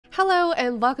Hello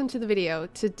and welcome to the video.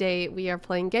 Today we are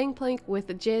playing Gangplank with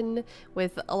Jhin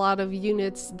with a lot of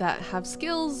units that have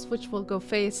skills which will go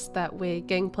face. That way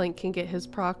Gangplank can get his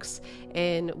procs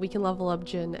and we can level up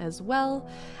Jhin as well.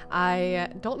 I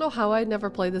don't know how I'd never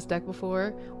played this deck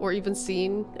before or even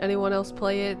seen anyone else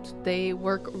play it. They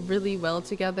work really well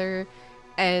together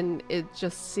and it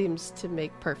just seems to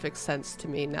make perfect sense to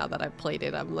me now that I've played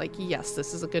it. I'm like, yes,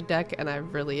 this is a good deck and I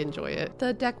really enjoy it.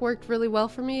 The deck worked really well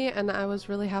for me and I was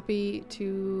really happy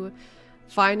to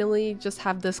finally just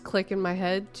have this click in my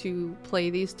head to play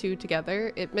these two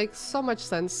together. It makes so much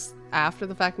sense after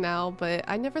the fact now, but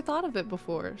I never thought of it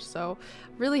before, so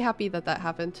really happy that that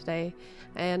happened today.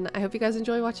 And I hope you guys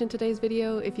enjoy watching today's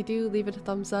video. If you do, leave it a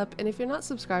thumbs up, and if you're not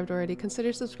subscribed already,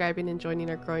 consider subscribing and joining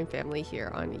our growing family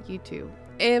here on YouTube.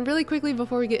 And really quickly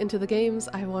before we get into the games,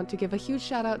 I want to give a huge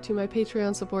shout out to my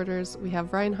Patreon supporters. We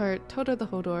have Reinhardt, Toto the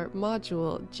Hodor,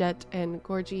 Module, Jet, and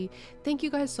Gorgie. Thank you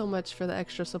guys so much for the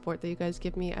extra support that you guys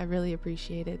give me. I really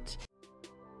appreciate it.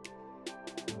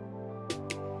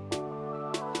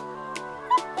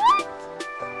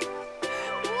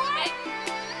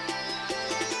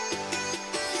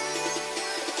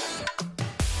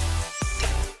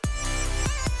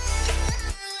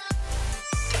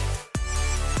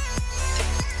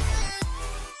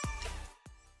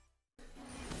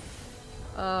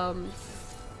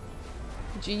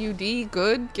 GUD,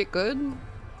 good, get good.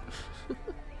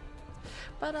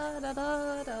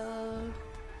 Ba-da-da-da-da.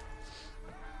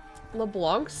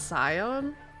 LeBlanc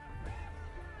Sion?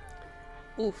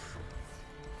 Oof.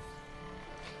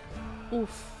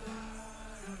 Oof.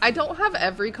 I don't have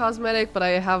every cosmetic, but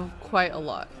I have quite a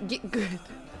lot. Get good.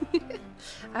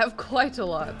 I have quite a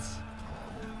lot.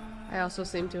 I also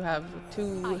seem to have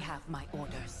two I have my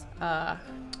orders.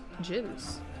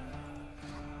 gyms.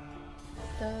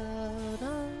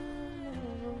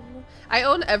 I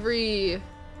own every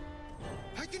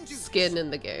skin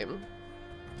in the game.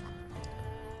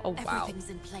 Oh wow. Everything's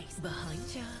in place behind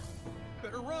you.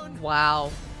 Better run.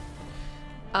 Wow.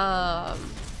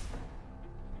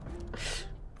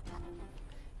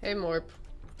 Hey Morp.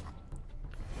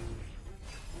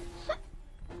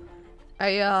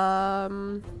 I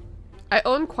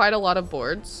own quite a lot of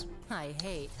boards. I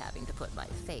hate having to put my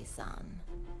face on.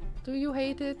 Do you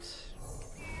hate it?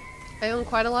 I own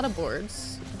quite a lot of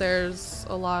boards. There's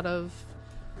a lot of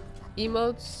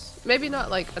emotes. Maybe not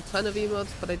like a ton of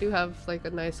emotes, but I do have like a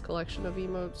nice collection of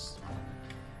emotes.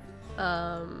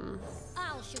 I'll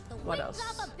shoot the What wings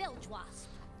else? off a bilge wasp.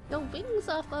 The wings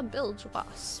off a bilge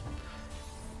wasp.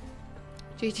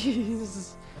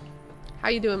 GG's. How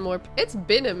you doing, Morp? It's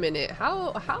been a minute.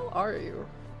 How are you?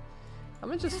 I'm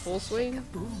gonna just full swing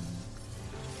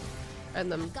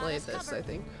and then play this, I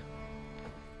think.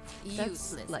 That's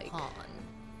Useless like pawn.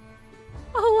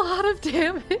 a lot of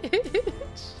damage.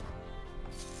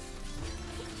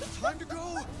 Time to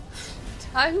go.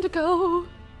 Time to go.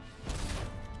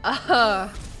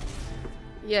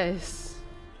 Yes.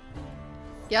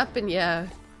 Yep and yeah.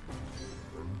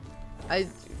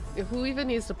 Who even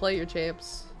needs to play your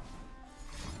champs?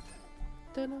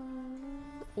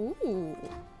 Ooh.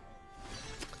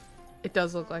 It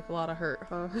does look like a lot of hurt,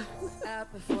 huh?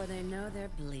 Out before they know they're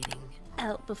bleeding.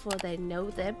 Out before they know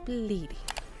they're bleeding.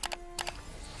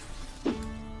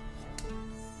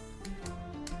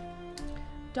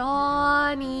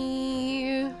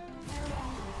 Donnie!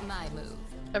 My move.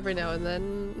 Every now and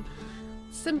then.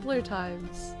 Simpler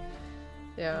times.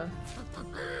 Yeah.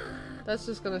 That's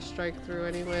just gonna strike through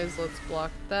anyways. Let's block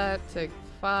that. Take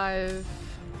 5.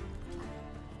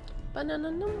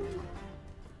 Banana.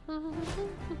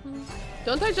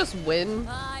 Don't I just win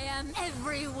I am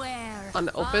everywhere. on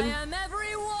open? I am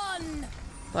everyone.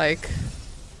 Like,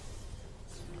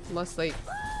 unless they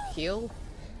heal?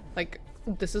 Like,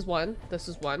 this is one, this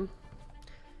is one.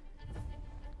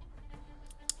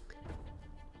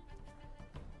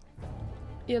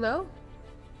 You know?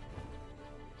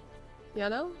 You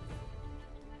know?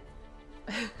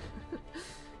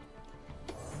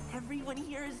 Everyone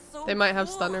here is so They might have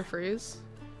cool. stun or freeze.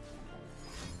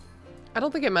 I don't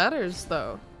think it matters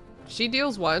though. She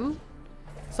deals 1.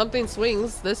 Something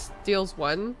swings. This deals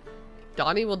 1.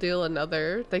 Donnie will deal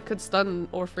another. They could stun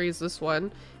or freeze this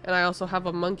one. And I also have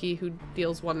a monkey who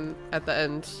deals 1 at the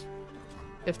end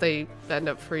if they end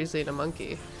up freezing a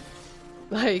monkey.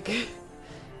 Like,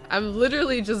 I'm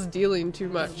literally just dealing too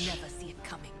much. You'll never see it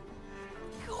coming.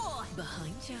 Cool.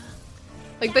 Behind you.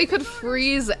 Like, they could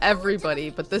freeze everybody,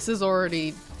 but this is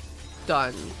already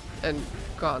done and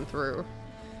gone through.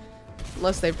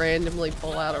 Unless they randomly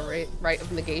pull out a rite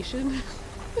of negation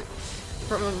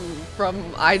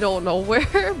from I don't know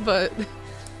where, but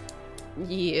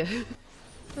yeah.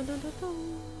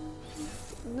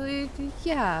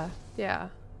 Yeah, yeah,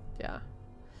 yeah.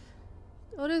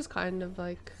 Oh, it is kind of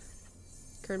like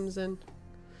Crimson.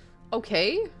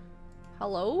 Okay.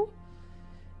 Hello?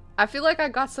 I feel like I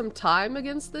got some time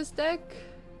against this deck.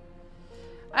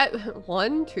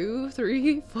 1, 2,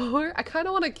 3, 4. I kind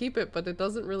of want to keep it, but it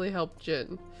doesn't really help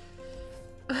Jhin.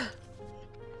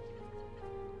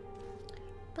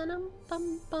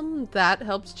 That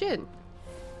helps Jhin.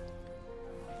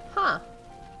 Huh.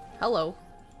 Hello.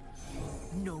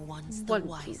 No one's the 1, 2,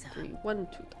 wiser. 3. 1,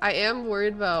 2. I am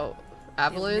worried about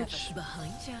Avalanche. Never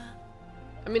behind ya.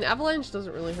 I mean, Avalanche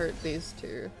doesn't really hurt these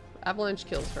two. Avalanche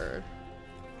kills her.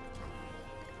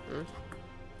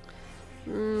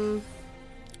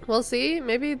 We'll see.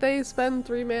 Maybe they spend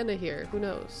 3 mana here. Who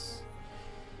knows?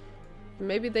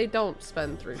 Maybe they don't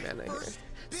spend 3 mana here.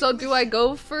 So do I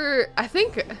go for... I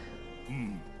think...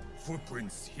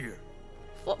 Footprints here.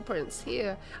 Footprints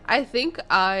here. I think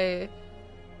I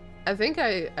push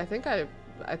Now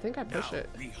it.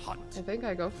 we hunt. I think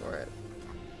I go for it.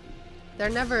 They're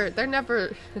never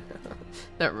never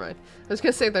mind. I was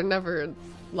gonna say they're never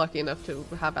lucky enough to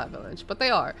have Avalanche, but they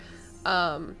are.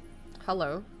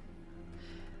 Hello.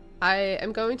 I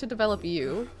am going to develop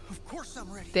you. Of course I'm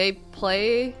ready. They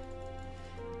play...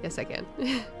 Yes, I can.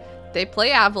 They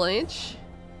play Avalanche.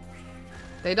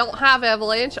 They don't have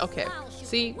Avalanche. Okay.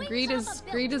 See, greed is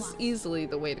easily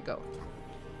the way to go.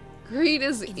 Greed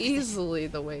is easily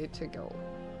the way to go.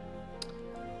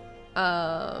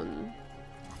 I'm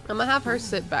gonna have her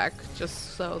sit back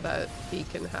just so that he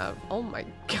can have... Oh my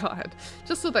god.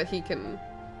 Just so that he can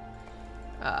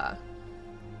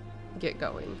get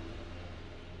going.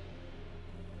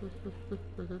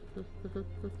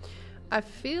 I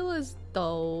feel as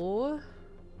though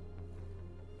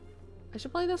I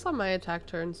should play this on my attack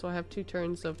turn so I have 2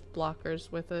 turns of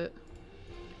blockers with it.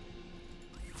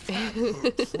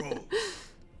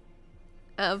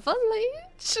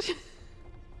 Avalanche.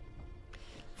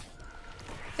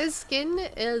 His skin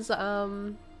is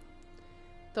the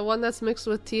one that's mixed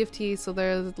with TFT, so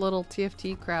there's little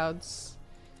TFT crowds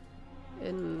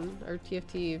or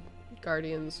TFT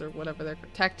guardians or whatever they're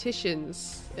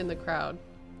tacticians in the crowd.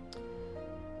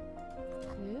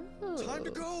 Yeah. Time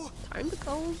to go. Time to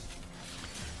go.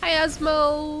 Hi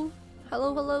Asmo.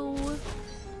 Hello, hello.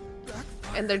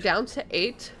 And they're down to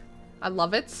 8. I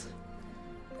love it.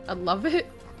 I love it.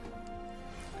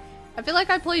 I feel like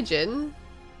I play Jhin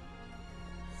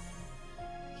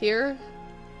here.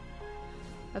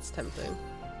 That's tempting.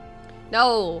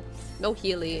 No, no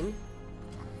healing.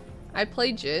 I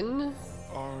play Jhin.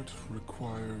 Art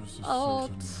requires a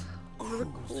Art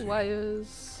certain cruelty.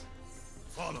 requires.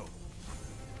 Follow.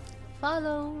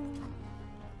 Follow.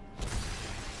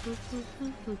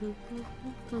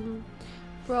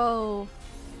 Bro,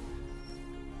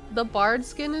 the bard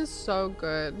skin is so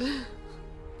good.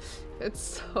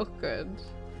 It's so good.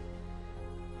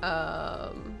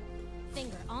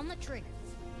 Finger on the trigger.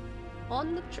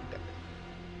 On the trigger.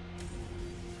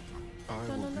 I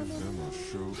will give them a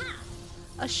show.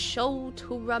 A show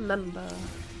to remember.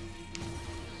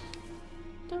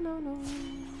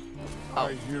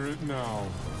 I hear it now.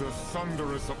 The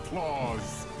thunderous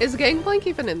applause. Is Gangplank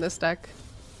even in this deck?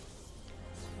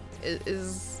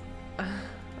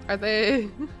 Are they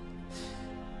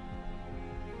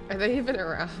even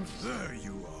around? There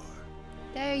you are.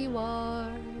 There you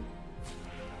are.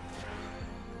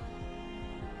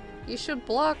 You should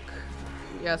block.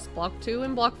 Yes, block 2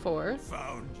 and block 4.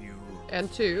 Found you.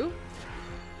 And 2.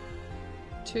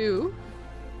 2.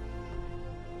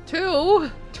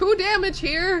 2 damage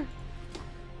here.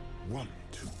 1,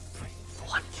 2, 3, 4.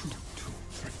 1, 2, 2,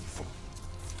 3, 4.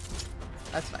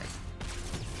 That's fine.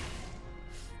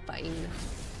 Fine.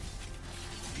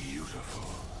 Beautiful.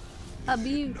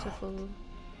 Beautiful.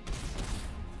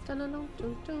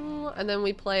 Dun-dun-dun-dun-dun. And then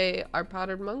we play our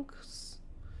powdered monks.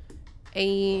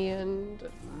 And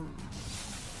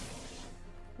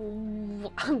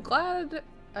I'm glad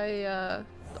I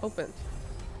opened.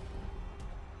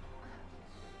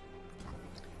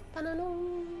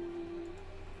 Dun-dun-dun.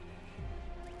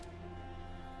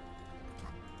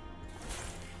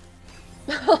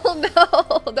 Oh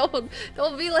no!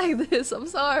 Don't be like this. I'm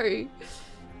sorry.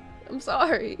 I'm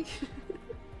sorry.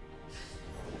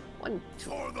 1, 2,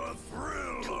 For the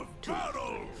thrill of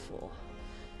battle.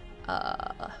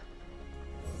 4.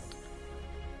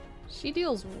 She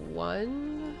deals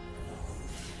 1.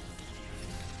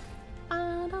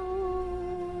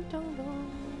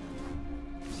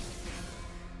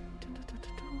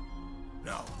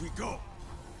 Now we go.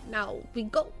 Now we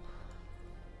go.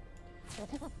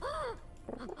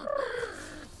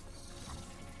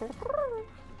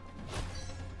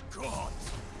 God.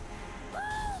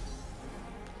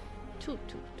 Toot,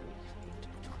 toot, toot.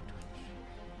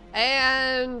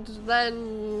 And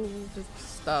then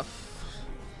stuff.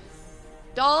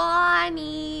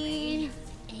 Donnie!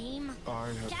 Aim. I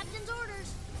have Captain's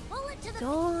orders. Bullet to the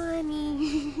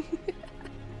Donnie!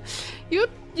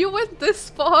 You went this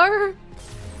far?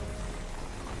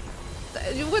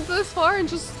 You went this far and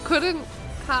just couldn't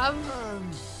have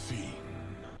seen.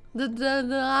 the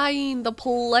denying the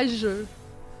pleasure.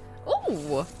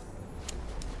 Oh!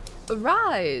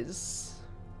 Ryze.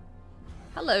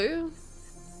 Hello.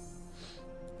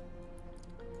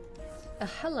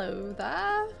 Hello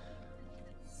there.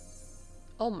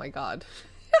 Oh my god.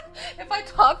 If I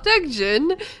top deck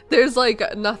Jhin, there's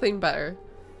like nothing better.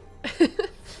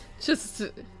 Just...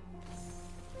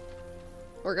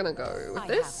 We're gonna go with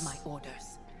this. I have my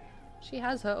orders. She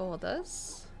has her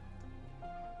orders.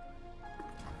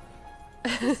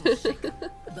 This'll shake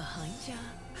up. Behind ya.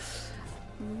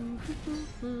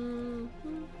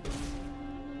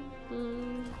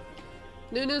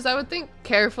 Nunez, I would think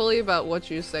carefully about what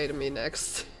you say to me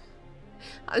next.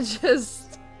 I would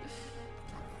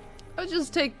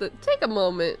just take a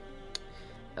moment.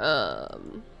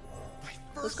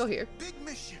 Let's go here. Big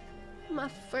mission. My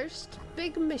first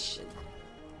big mission.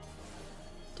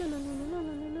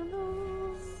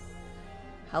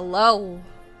 Hello.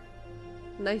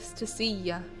 Nice to see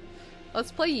ya.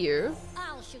 Let's play you.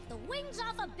 I'll shoot the wings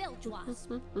off a bilge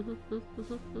wasp.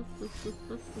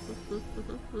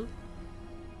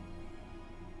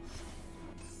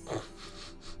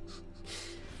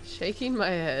 Shaking my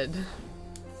head.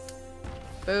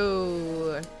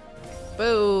 Boo.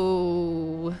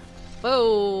 Boo.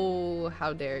 Boo.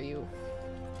 How dare you.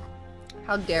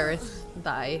 How dareth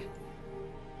thy.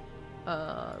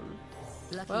 Lucky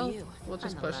Well, you. we'll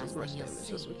just I'm the push as last much thing you'll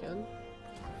damage as we see. can.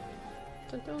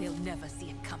 They'll never see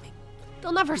it coming.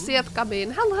 They'll never see it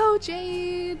coming. Hello,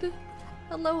 Jade.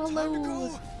 Hello, Time to hello.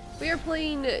 go. We are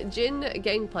playing Jhin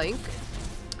Gangplank,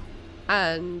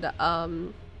 and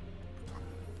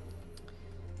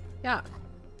yeah,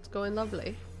 it's going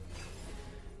lovely.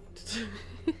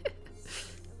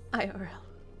 IRL.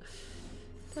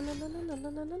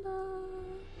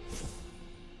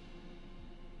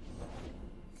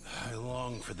 I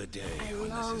long for the day when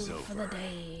Long this is over. for the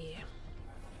day.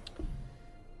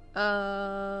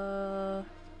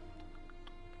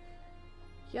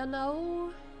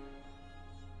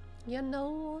 You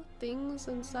know, things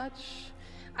and such.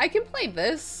 I can play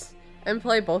this and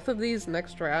play both of these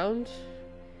next round,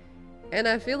 and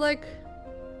I feel like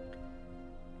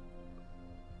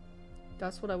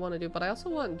that's what I want to do, but I also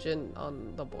want Jhin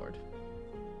on the board.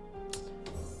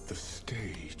 The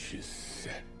stage is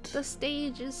set. The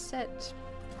stage is set.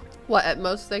 What, at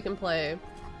most they can play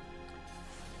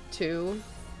 2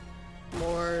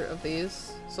 more of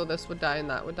these, so this would die and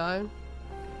that would die.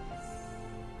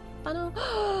 I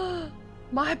know.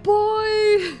 My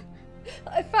boy!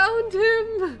 I found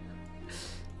him!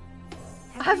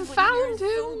 I found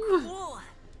him!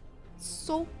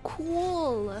 So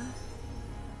cool!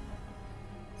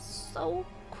 So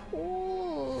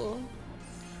cool!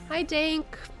 Hi, Dank!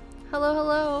 Hello,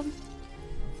 hello!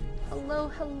 Hello,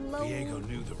 hello! Viego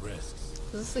knew the risks.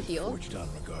 Is this a heal? Forged on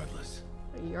regardless.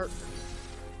 Yerp.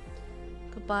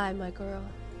 Goodbye, my girl.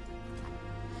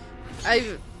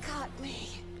 I Got me.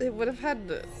 it would have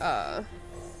had I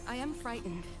am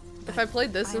frightened. if I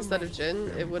played this I am instead of ready.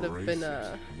 Jhin, it would have been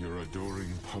Embrace it. Your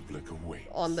adoring public awaits.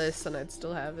 on this and I'd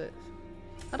still have it.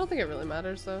 I don't think it really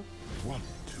matters though. 1,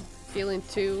 2, Healing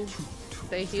 2. 2, 2.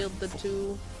 They healed the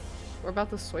 2. We're about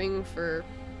to swing for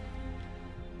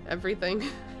everything.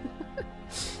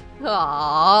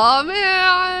 Aw,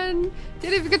 man!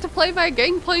 Didn't even get to play my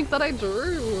Gangplank that I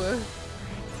drew.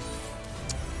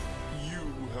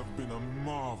 You have been a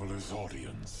marvelous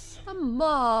audience. A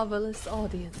marvelous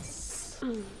audience.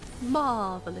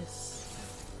 Marvelous.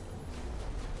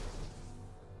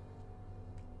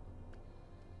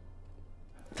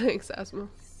 Thanks, Asmo.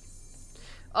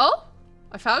 Oh,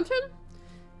 I found him.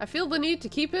 I feel the need to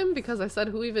keep him because I said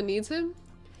who even needs him.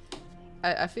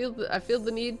 I feel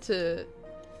the need to.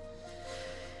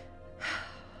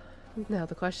 Now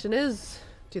the question is,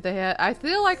 do they have? I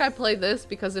feel like I play this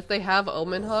because if they have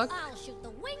Omen Hawk, I'll shoot the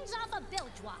wings off a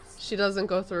bilge wasp. she doesn't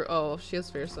go through. Oh, she is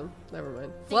fearsome. Never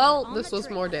mind. Well, on this the was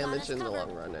more trigger, got damage us in the covered.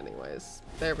 long run, anyways.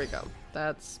 There we go.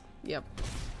 That's yep,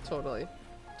 totally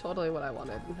what I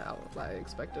wanted and how I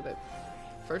expected it,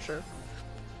 for sure.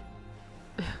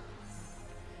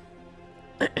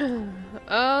 My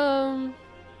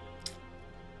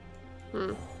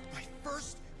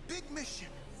first big mission.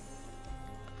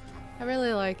 I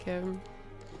really like him.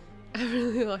 I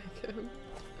really like him.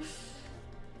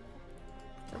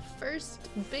 The first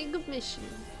big mission.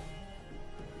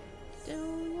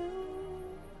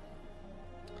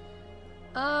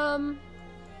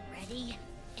 Ready,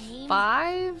 aim.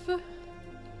 5?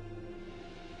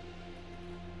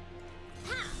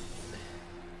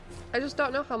 I just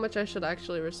don't know how much I should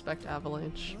actually respect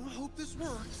Avalanche. I hope this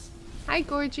works. Hi,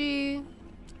 Gorgie.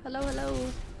 Hello, hello.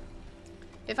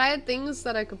 If I had things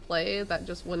that I could play that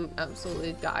just wouldn't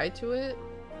absolutely die to it,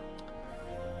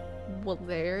 well,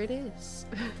 there it is.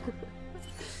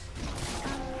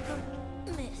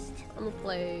 Missed. I'm gonna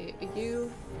play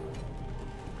you.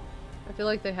 I feel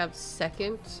like they have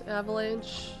second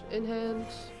Avalanche in hand.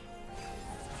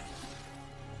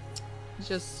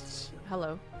 Just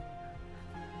hello.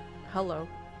 Hello.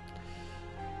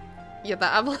 Yeah, the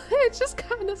Avalanche is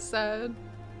kind of sad.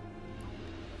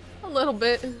 A little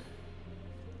bit.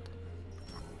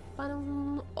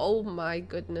 Oh my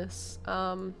goodness.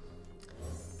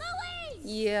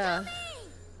 Yeah.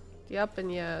 Yep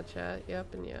and yeah, chat.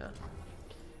 Yep and yeah.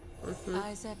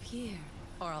 Eyes up here,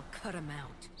 or I'll cut him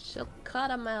out. She'll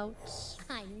cut him out.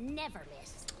 I never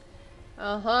miss.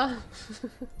 Uh-huh.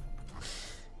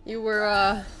 You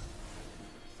were,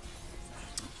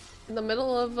 in the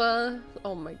middle of,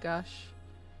 oh my gosh.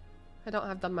 I don't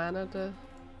have the mana to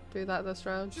do that this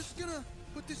round. Just gonna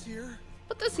put this here.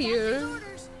 Put this Captain's here.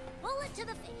 orders. Bullet to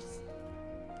the face.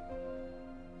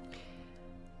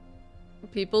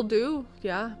 People do.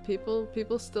 Yeah,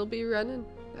 people still be running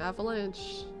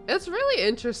Avalanche. It's really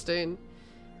interesting.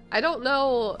 I don't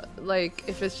know, like,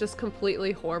 if it's just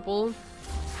completely horrible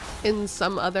in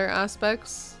some other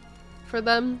aspects for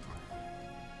them.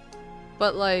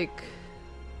 But, like...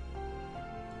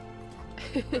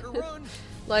 Better run.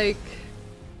 like...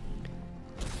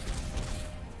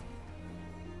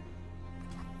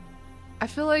 I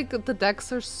feel like the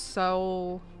decks are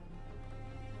so...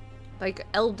 like,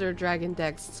 Elder Dragon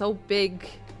decks. So big,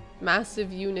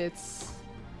 massive units.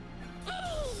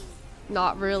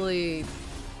 Not really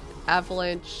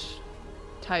Avalanche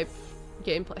type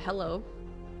gameplay. Hello.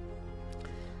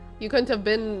 You couldn't have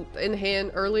been in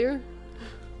hand earlier?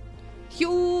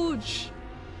 Huge!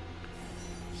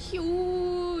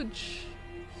 Huge!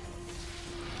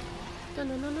 No.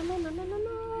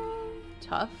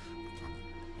 Tough.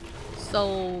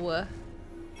 So...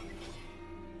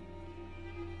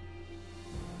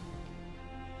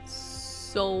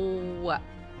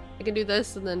 I can do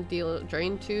this and then deal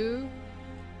drain 2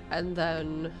 and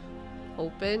then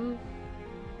open.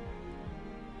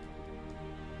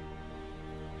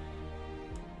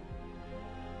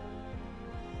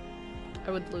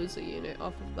 I would lose a unit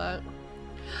off of that.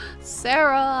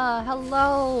 Sarah,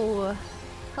 hello.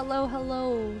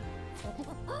 Hello.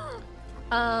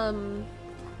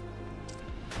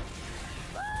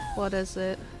 What is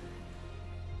it?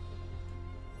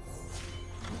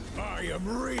 I am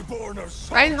reborn of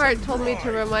salt Reinhardt and told me to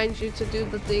brine. remind you to do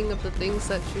the thing of the things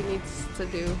that she needs to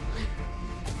do.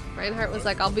 Reinhardt was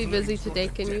like, I'll be busy today,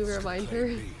 can you remind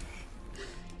her?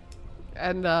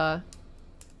 And that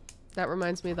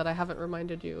reminds me that I haven't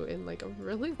reminded you in like a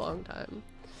really long time.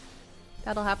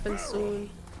 That'll happen soon.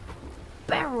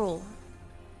 Barrel!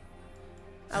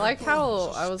 I like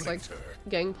how I was like,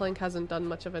 Gangplank hasn't done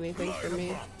much of anything for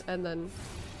me, and then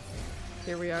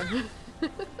here we are.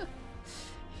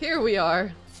 Here we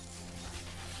are.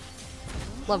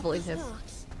 Leveling him.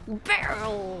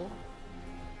 Barrel!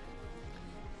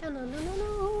 No.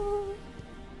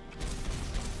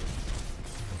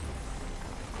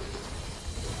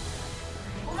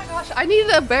 Oh my gosh, I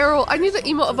needed a barrel. I need an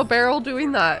emote of a barrel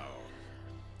doing that.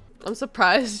 I'm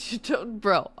surprised you don't,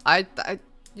 bro.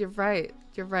 You're right.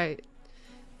 You're right.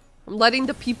 I'm letting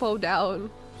the peepo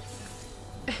down.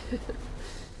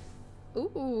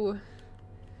 Ooh.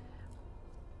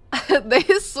 They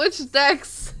switched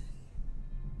decks.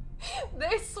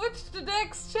 They switched the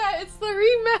decks, chat. It's the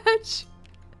rematch.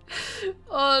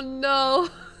 Oh no.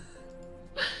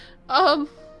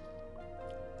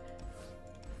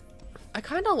 I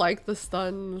kind of like the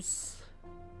stuns.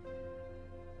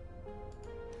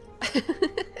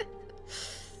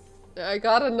 I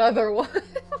got another one.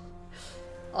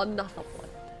 Another one.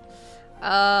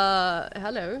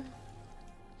 Hello.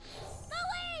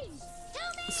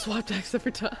 Swap decks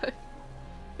every time.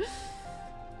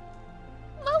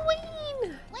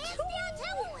 Marine! Where's the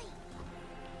artillery?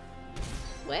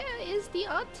 Where is the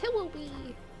artillery?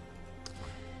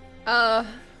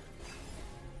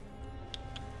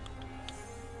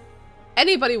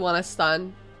 Anybody want a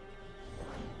stun?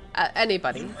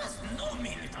 Anybody.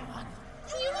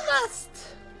 You must.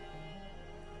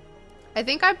 I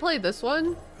think I played this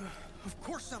one. Of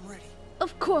course I'm ready.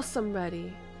 Of course I'm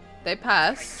ready. They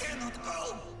pass. Cannot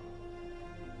go.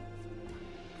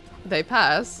 They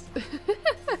pass.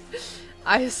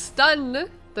 I stun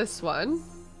this one.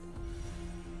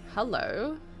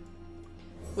 Hello.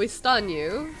 We stun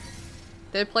you.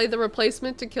 They play the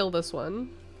replacement to kill this one.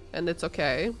 And it's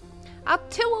okay.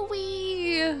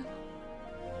 Artillery!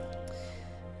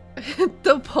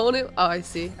 The opponent... Oh, I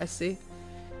see. I see.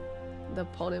 The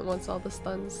opponent wants all the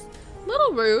stuns.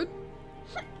 Little rude.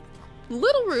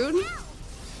 Little rude.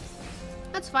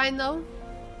 That's fine though.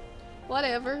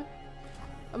 Whatever.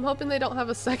 I'm hoping they don't have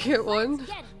a second one. Get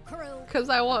him, crew. Because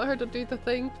I want her to do the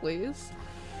thing, please.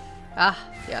 Ah,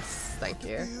 yes. Thank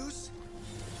you. Fuse.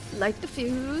 Light the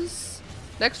fuse.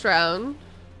 Next round,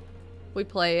 we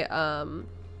play,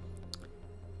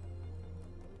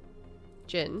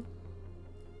 Jhin.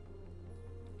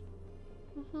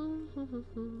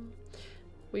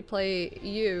 We play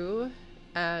you,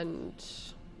 and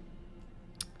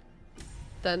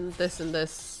then this and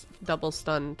this double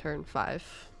stun turn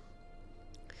 5.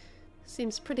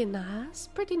 Seems pretty nice,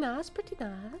 pretty nice, pretty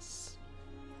nice.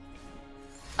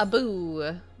 A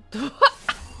boo. What?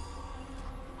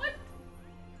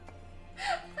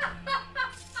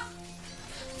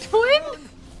 Twin?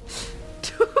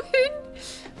 Twin?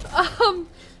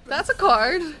 That's a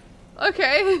card.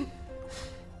 Okay.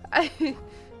 I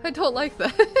don't like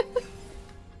that.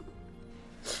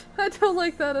 I don't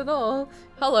like that at all.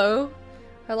 Hello.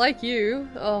 I like you.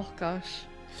 Oh gosh.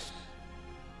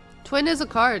 Twin is a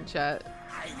card, chat.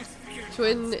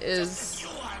 Twin is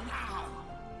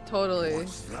totally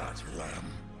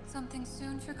Something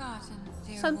soon forgotten,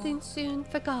 dear something wolf. soon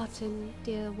forgotten,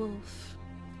 dear wolf.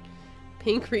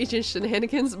 Pink region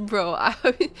shenanigans? Bro,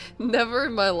 never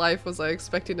in my life was I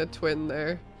expecting a twin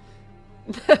there.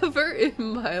 Never in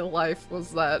my life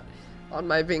was that on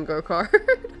my bingo card.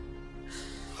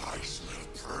 I smell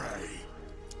prey.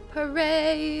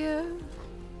 Hooray!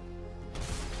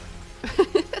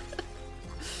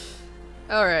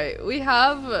 Alright, we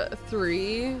have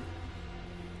 3.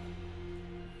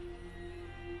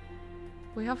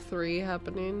 We have 3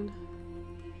 happening.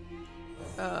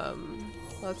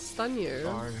 Let's stun you.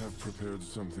 I have prepared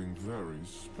something very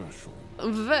special.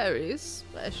 Very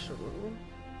special.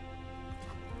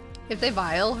 If they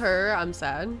vial her, I'm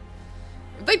sad.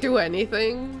 If they do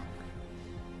anything.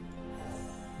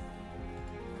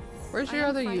 Where's your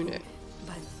other unit?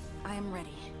 But I am ready.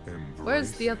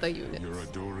 Where's the Embrace other it. units? Your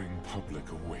adoring public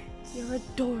awaits. Your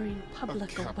adoring A public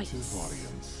captive awaits.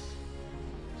 audience.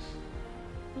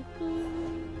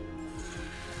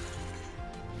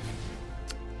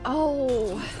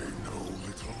 Oh, No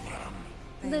little lamb.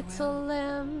 little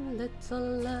lamb,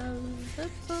 little lamb,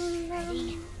 little lamb.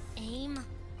 Ready, aim.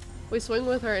 We swing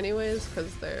with her anyways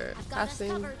because they're I've got us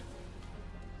passing. covered.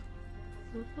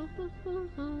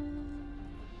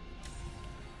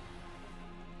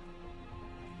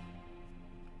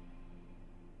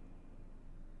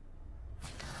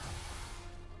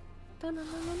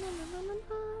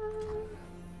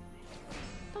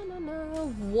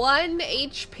 One We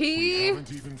HP.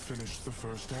 haven't even finished the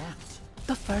first act.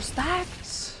 The first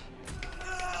act.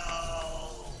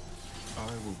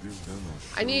 I will give them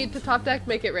a I need to top deck,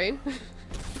 make it rain.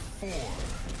 4.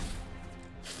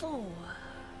 4.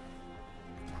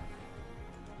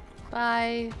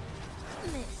 Bye.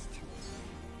 Missed.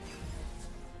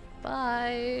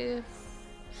 Bye.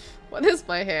 What is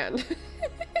my hand?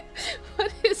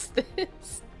 What is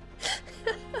this?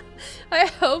 I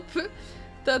hope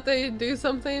that they do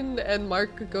something and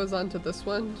Mark goes on to this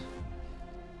one.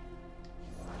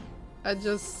 I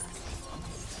just...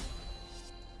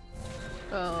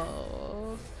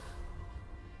 Oh.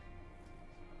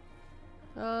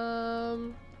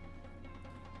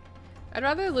 I'd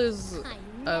rather lose I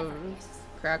a never miss.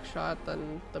 crack shot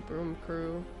than the broom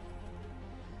crew.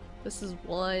 This is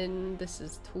 1, this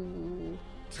is 2.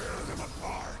 Tear them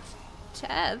apart.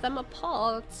 Tear them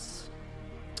apart.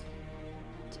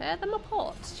 Tear them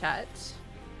apart, chat.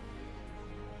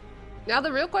 Now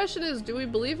the real question is, do we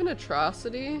believe in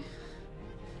atrocity?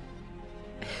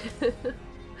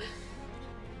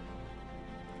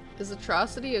 Is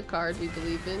atrocity a card we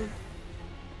believe in?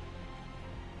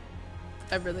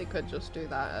 I really could just do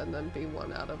that and then be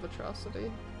 1 out of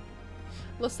atrocity.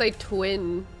 Unless they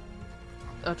twin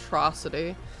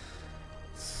atrocity.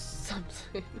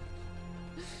 Something.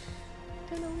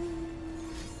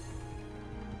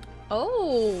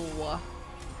 Oh!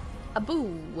 A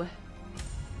boo.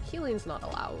 Healing's not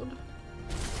allowed.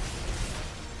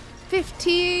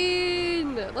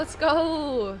 15! Let's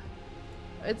go!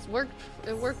 It's worked.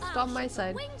 It worked I'll on my shoot the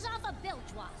side. Wings off a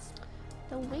bilge wasp.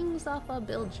 The wings off a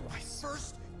bilge My wasp.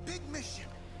 first big mission.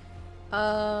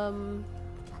 I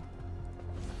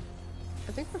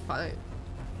think we're fine.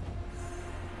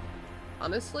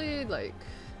 Honestly, like,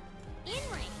 In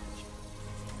range.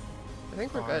 I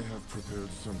think we're I good. have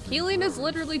prepared something. Healing is very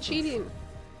literally special. cheating.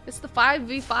 It's the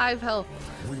 5v5 health.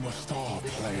 We must all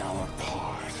play our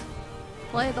part.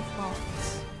 Play the part.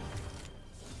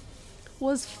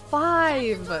 Was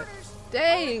 5.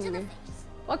 Dang.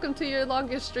 Welcome to your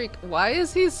longest streak. Why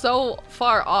is he so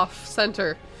far off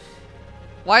center?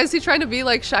 Why is he trying to be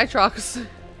like Shytrox?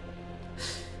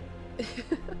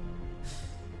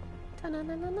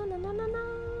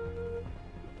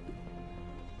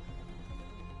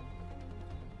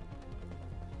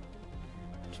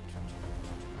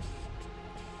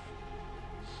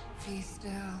 Be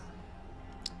still.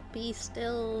 Be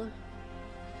still.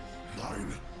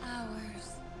 9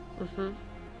 Hours.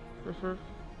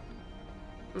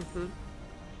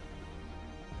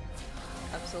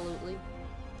 Absolutely.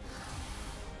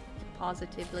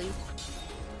 Positively.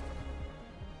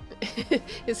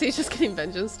 Is he just getting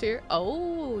vengeance tier?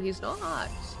 Oh, he's not.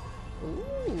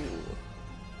 Ooh.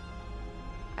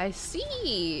 I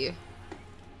see.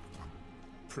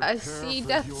 I see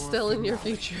death still in your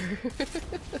future.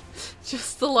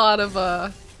 Just a lot of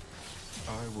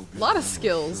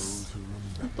skills.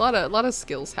 A lot of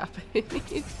skills happening.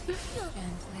 Gently.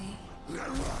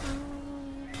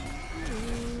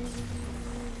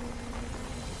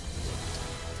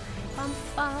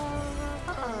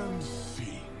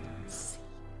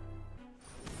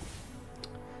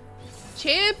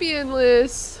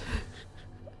 Championless.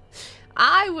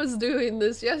 I was doing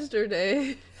this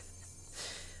yesterday.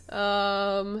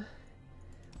 Wow,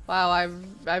 I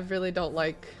really don't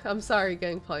like. I'm sorry,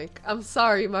 Gangplank. I'm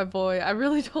sorry, my boy. I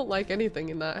really don't like anything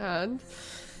in that hand.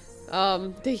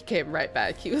 He came right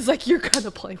back. He was like, "You're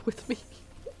gonna play with me."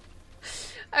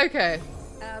 Okay.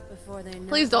 Out before they know.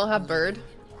 Please don't have bird.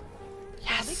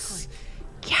 Yes.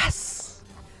 Yes.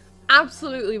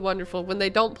 Absolutely wonderful. When they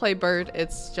don't play bird,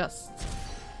 it's just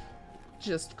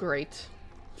great.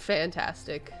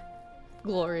 Fantastic.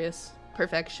 Glorious.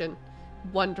 Perfection.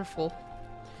 Wonderful.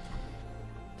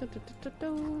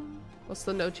 What's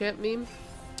the no champ meme?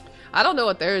 I don't know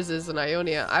what theirs is in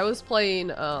Ionia. I was playing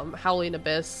Howling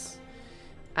Abyss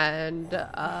and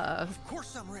Of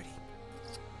course I'm ready.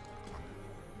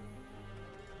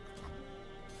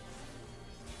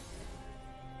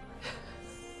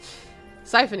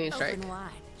 Siphoning Strike. Open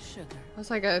wide, sugar. I was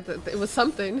like, it was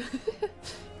something.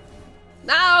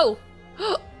 No!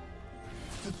 The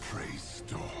prey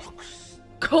stalks.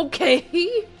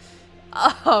 Okay. I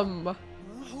hope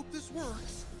this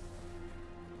works.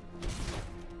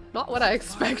 Not what I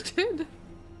expected.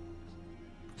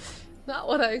 Not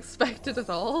what I expected at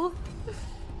all.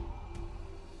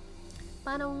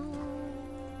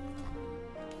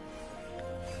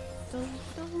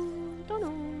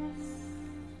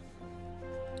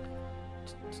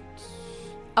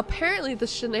 Apparently the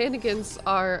shenanigans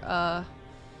are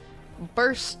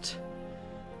burst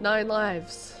 9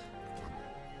 lives.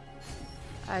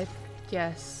 I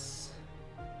guess.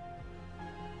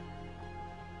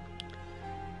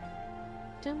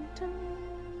 Dum, dum.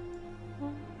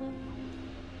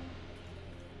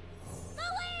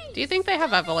 Do you think they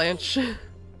have avalanche? Let's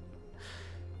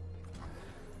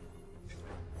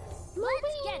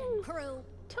get him, crew.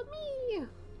 To me.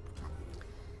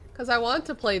 Because I want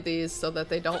to play these so that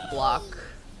they don't block.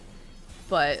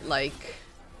 But, like,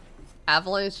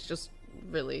 avalanche just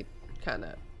really kind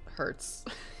of hurts.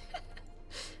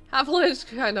 Avalanche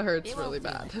kind of hurts really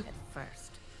bad. At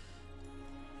first.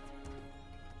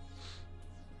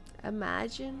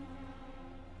 Imagine.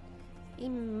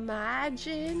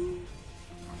 Imagine.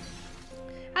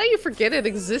 How do you forget it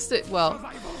existed? Well,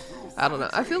 I don't know.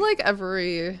 I feel like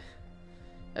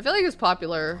it's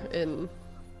popular in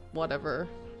whatever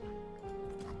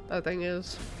that thing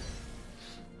is.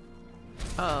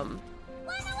 I'm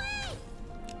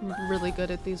really good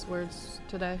at these words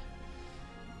today.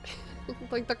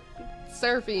 Like the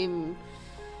Seraphine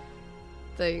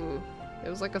thing. It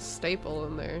was like a staple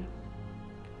in there.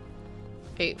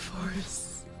 8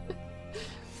 force.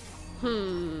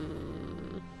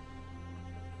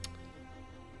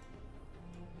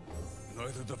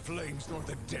 Neither the flames nor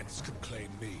the depths could claim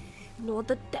me. Nor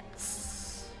the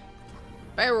depths.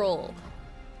 Barrel.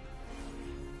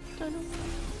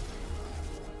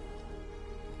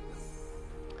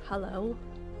 Hello.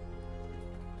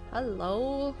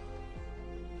 Hello.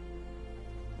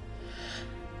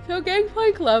 So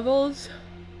Gangplank levels.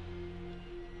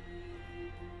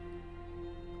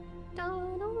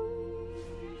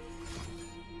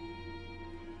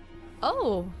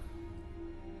 Oh.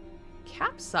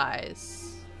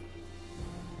 Capsize.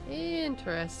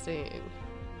 Interesting.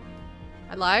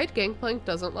 I lied, Gangplank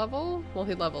doesn't level. Well,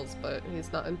 he levels, but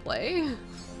he's not in play.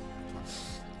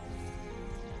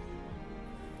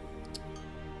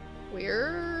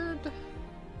 Weird.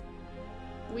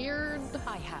 Weird.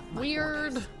 I have my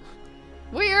Weird. orders.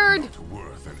 Weird. Not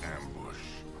worth an ambush.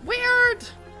 Weird.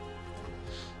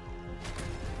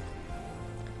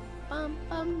 Bum,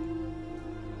 bum.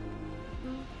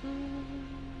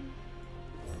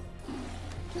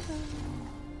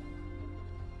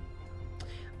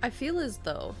 I feel as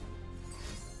though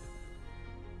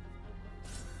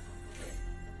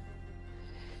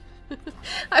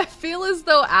I feel as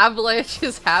though Avalanche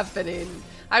is happening.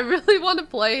 I really want to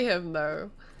play him though.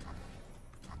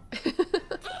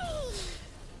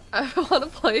 I want to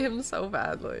play him so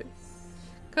badly.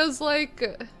 Cause like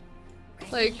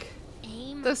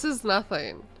Aim. this is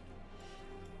nothing.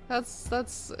 That's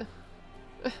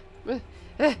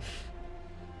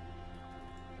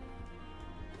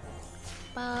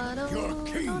Your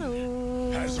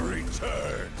king has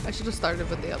returned. I should have started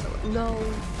with the other one. No,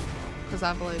 because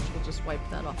Avalanche will just wipe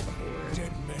that off the board.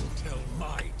 Dead men tell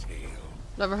my tale.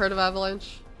 Never heard of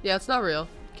Avalanche? Yeah, it's not real.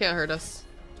 Can't hurt us.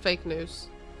 Fake news.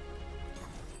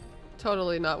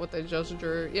 Totally not what they just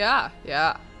drew. Yeah,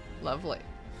 yeah. Lovely.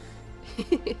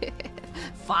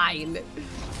 Fine.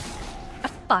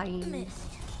 Fine. Missed.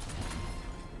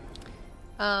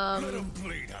 Let him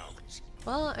bleed out.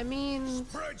 Well, I mean,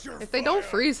 Spread your if they don't fire.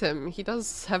 freeze him, he does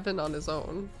 7 on his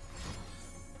own.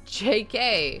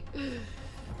 JK.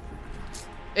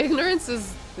 Ignorance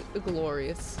is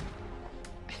glorious.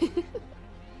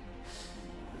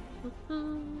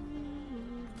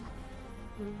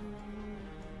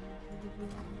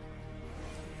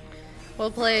 We'll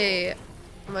play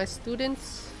my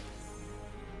students.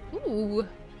 Ooh,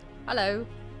 hello.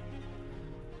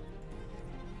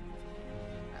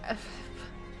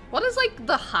 What is like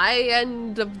the high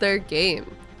end of their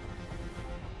game?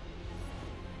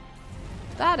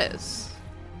 That is.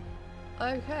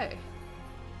 Okay.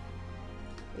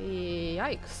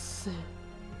 Yikes.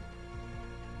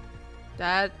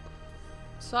 That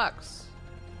sucks.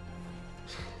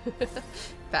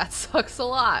 That sucks a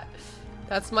lot.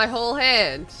 That's my whole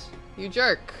hand. You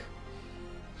jerk.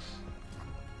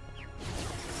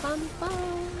 Bum,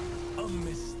 bum. A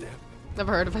misstep.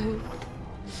 Never heard of him.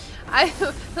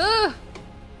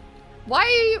 Why are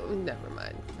you? Never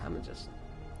mind. I'm gonna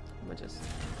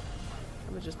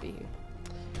just be here.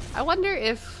 I wonder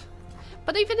if,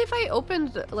 but even if I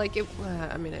opened like it,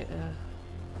 I mean, it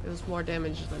was more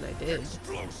damage than I did.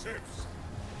 Explosives.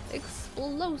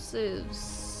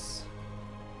 Explosives.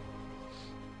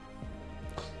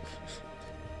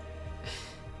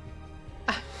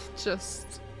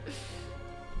 Just.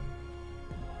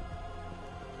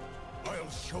 I'll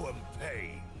show him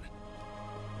pain.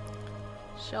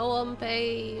 Show 'em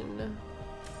pain.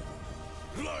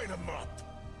 Line him up.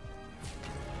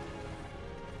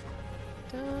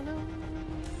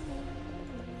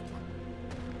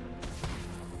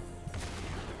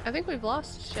 I think we've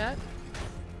lost, chat.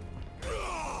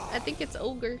 I think it's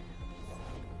ogre.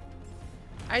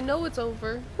 I know it's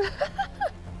over.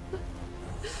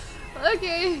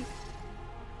 Okay.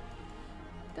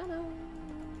 Ta-da.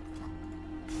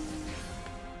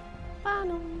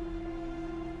 Ba-dum.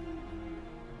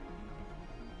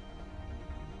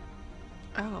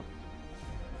 Oh.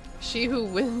 She who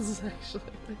wins, actually.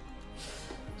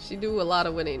 She do a lot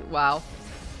of winning. Wow.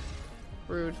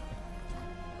 Rude.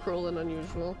 Cruel and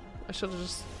unusual. I should have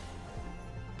just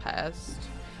passed.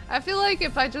 I feel like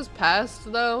if I just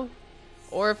passed, though,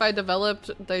 or if I developed,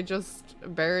 they just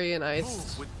bury and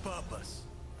iced Move with purpose.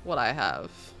 what I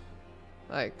have.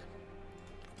 Like,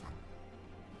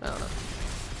 I don't know.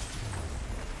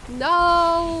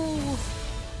 No!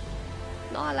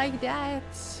 Not like that.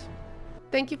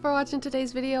 Thank you for watching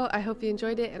today's video. I hope you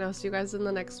enjoyed it, and I'll see you guys in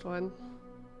the next one.